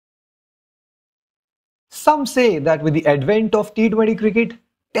Some say that with the advent of T20 cricket,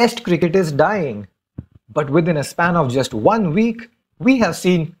 Test cricket is dying. But within a span of just 1 week, we have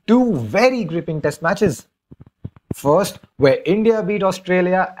seen two very gripping Test matches. First, where India beat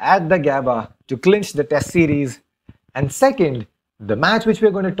Australia at the Gabba to clinch the Test series. And second, the match which we're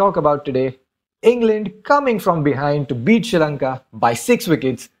going to talk about today, England coming from behind to beat Sri Lanka by 6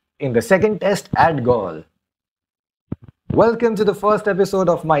 wickets in the second Test at Galle. Welcome to the first episode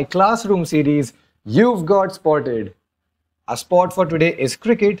of my classroom series, You've Got Sported. Our sport for today is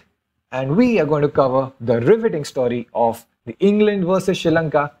cricket, and we are going to cover the riveting story of the England versus Sri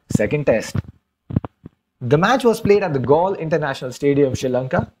Lanka second Test. The match was played at the Galle International Stadium, Sri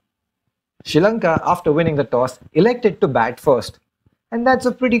Lanka. Sri Lanka, after winning the toss, elected to bat first. And that's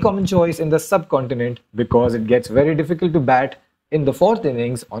a pretty common choice in the subcontinent because it gets very difficult to bat in the fourth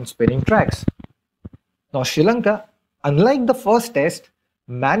innings on spinning tracks. Now Sri Lanka, unlike the first Test,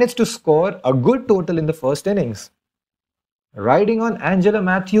 managed to score a good total in the first innings. Riding on Angelo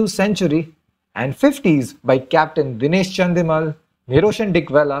Mathews' century and 50s by captain Dinesh Chandimal, Niroshan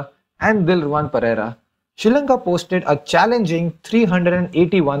Dickwella and Dilruwan Perera, Sri Lanka posted a challenging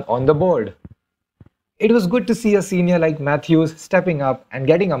 381 on the board. It was good to see a senior like Mathews stepping up and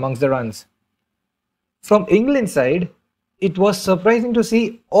getting amongst the runs. From England's side, it was surprising to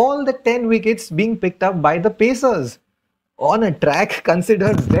see all the 10 wickets being picked up by the pacers on a track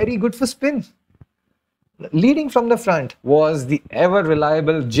considered very good for spin. Leading from the front was the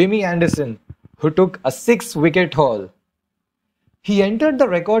ever-reliable Jimmy Anderson, who took a 6-wicket haul. He entered the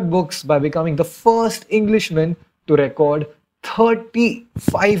record books by becoming the first Englishman to record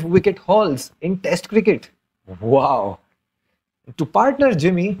 35-wicket hauls in Test cricket. Wow! To partner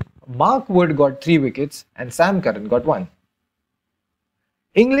Jimmy, Mark Wood got 3 wickets and Sam Curran got 1.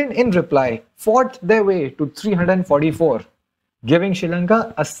 England, in reply, fought their way to 344, giving Sri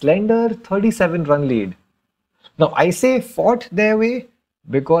Lanka a slender 37-run lead. Now, I say fought their way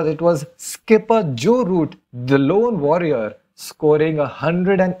because it was skipper Joe Root, the lone warrior, scoring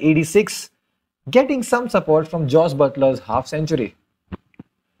 186, getting some support from Jos Buttler's half-century.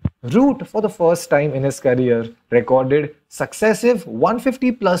 Root, for the first time in his career, recorded successive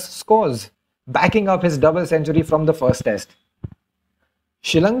 150-plus scores, backing up his double century from the first Test.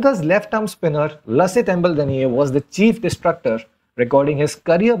 Sri Lanka's left-arm spinner Lasith Embaldaniye was the chief destructor, recording his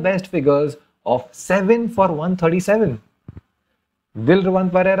career-best figures of 7 for 137. Dilruwan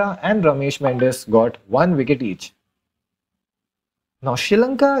Perera and Ramesh Mendes got 1 wicket each. Now, Sri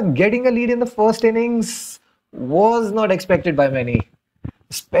Lanka getting a lead in the first innings was not expected by many,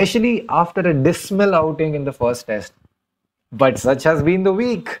 especially after a dismal outing in the first Test. But such has been the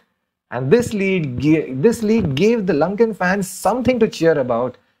week, and this lead gave the Lankan fans something to cheer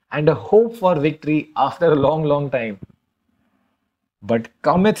about and a hope for victory after a long time. But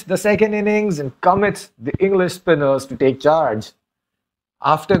cometh the second innings and cometh the English spinners to take charge.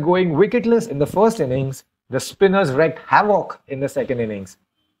 After going wicketless in the first innings, the spinners wreaked havoc in the second innings.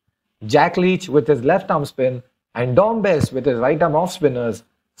 Jack Leach with his left-arm spin and Dom Bess with his right-arm off-spinners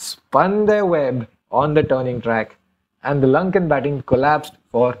spun their web on the turning track, and the Lankan batting collapsed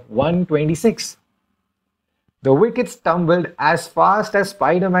for 126. The wickets tumbled as fast as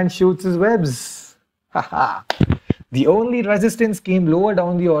Spider-Man shoots his webs. The only resistance came lower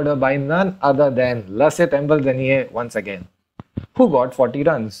down the order by none other than Lasith Embaldaniye once again, who got 40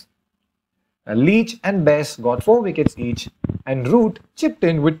 runs. Leach and Bess got 4 wickets each, and Root chipped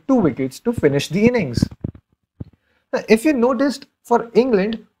in with 2 wickets to finish the innings. If you noticed, for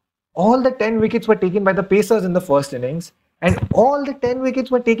England, all the 10 wickets were taken by the pacers in the first innings, and all the 10 wickets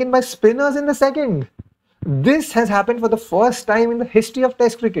were taken by spinners in the second. This has happened for the first time in the history of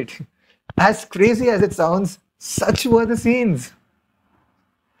Test cricket. As crazy as it sounds, such were the scenes.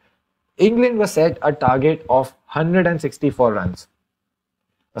 England was set a target of 164 runs.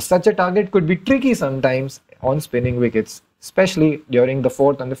 Such a target could be tricky sometimes on spinning wickets, especially during the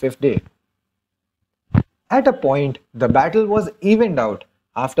 4th and the 5th day. At a point, the battle was evened out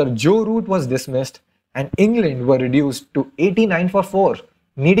after Joe Root was dismissed and England were reduced to 89 for 4,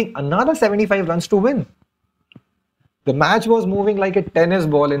 needing another 75 runs to win. The match was moving like a tennis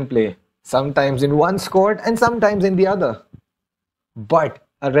ball in play, sometimes in one court and sometimes in the other. But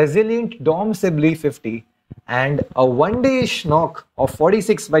a resilient Dom Sibley 50 and a one-day-ish knock of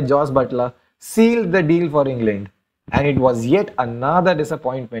 46 by Jos Buttler sealed the deal for England, and it was yet another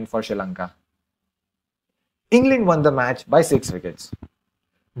disappointment for Sri Lanka. England won the match by 6 wickets.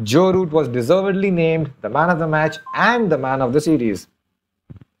 Joe Root was deservedly named the man of the match and the man of the series.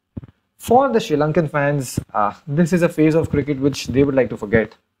 For the Sri Lankan fans, this is a phase of cricket which they would like to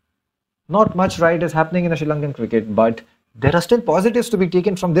forget. Not much right is happening in the Sri Lankan cricket, but there are still positives to be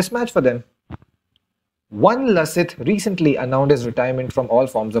taken from this match for them. One Lasith recently announced his retirement from all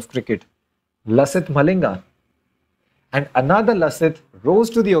forms of cricket, Lasith Malinga. And another Lasith rose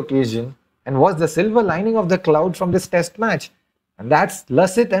to the occasion and was the silver lining of the cloud from this test match. And that's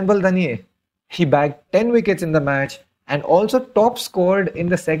Lasith Embaldaniye. He bagged 10 wickets in the match and also top scored in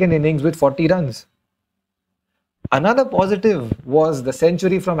the second innings with 40 runs. Another positive was the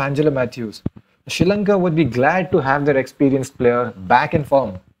century from Angelo Mathews. Sri Lanka would be glad to have their experienced player back in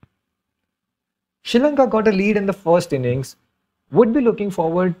form. Sri Lanka got a lead in the first innings, would be looking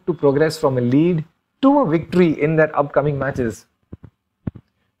forward to progress from a lead to a victory in their upcoming matches.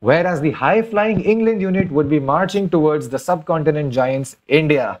 Whereas the high-flying England unit would be marching towards the subcontinent giants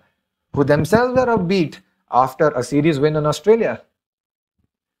India, who themselves are upbeat after a series win on Australia.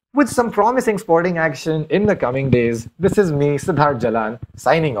 With some promising sporting action in the coming days, this is me, Siddharth Jalan,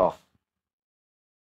 signing off.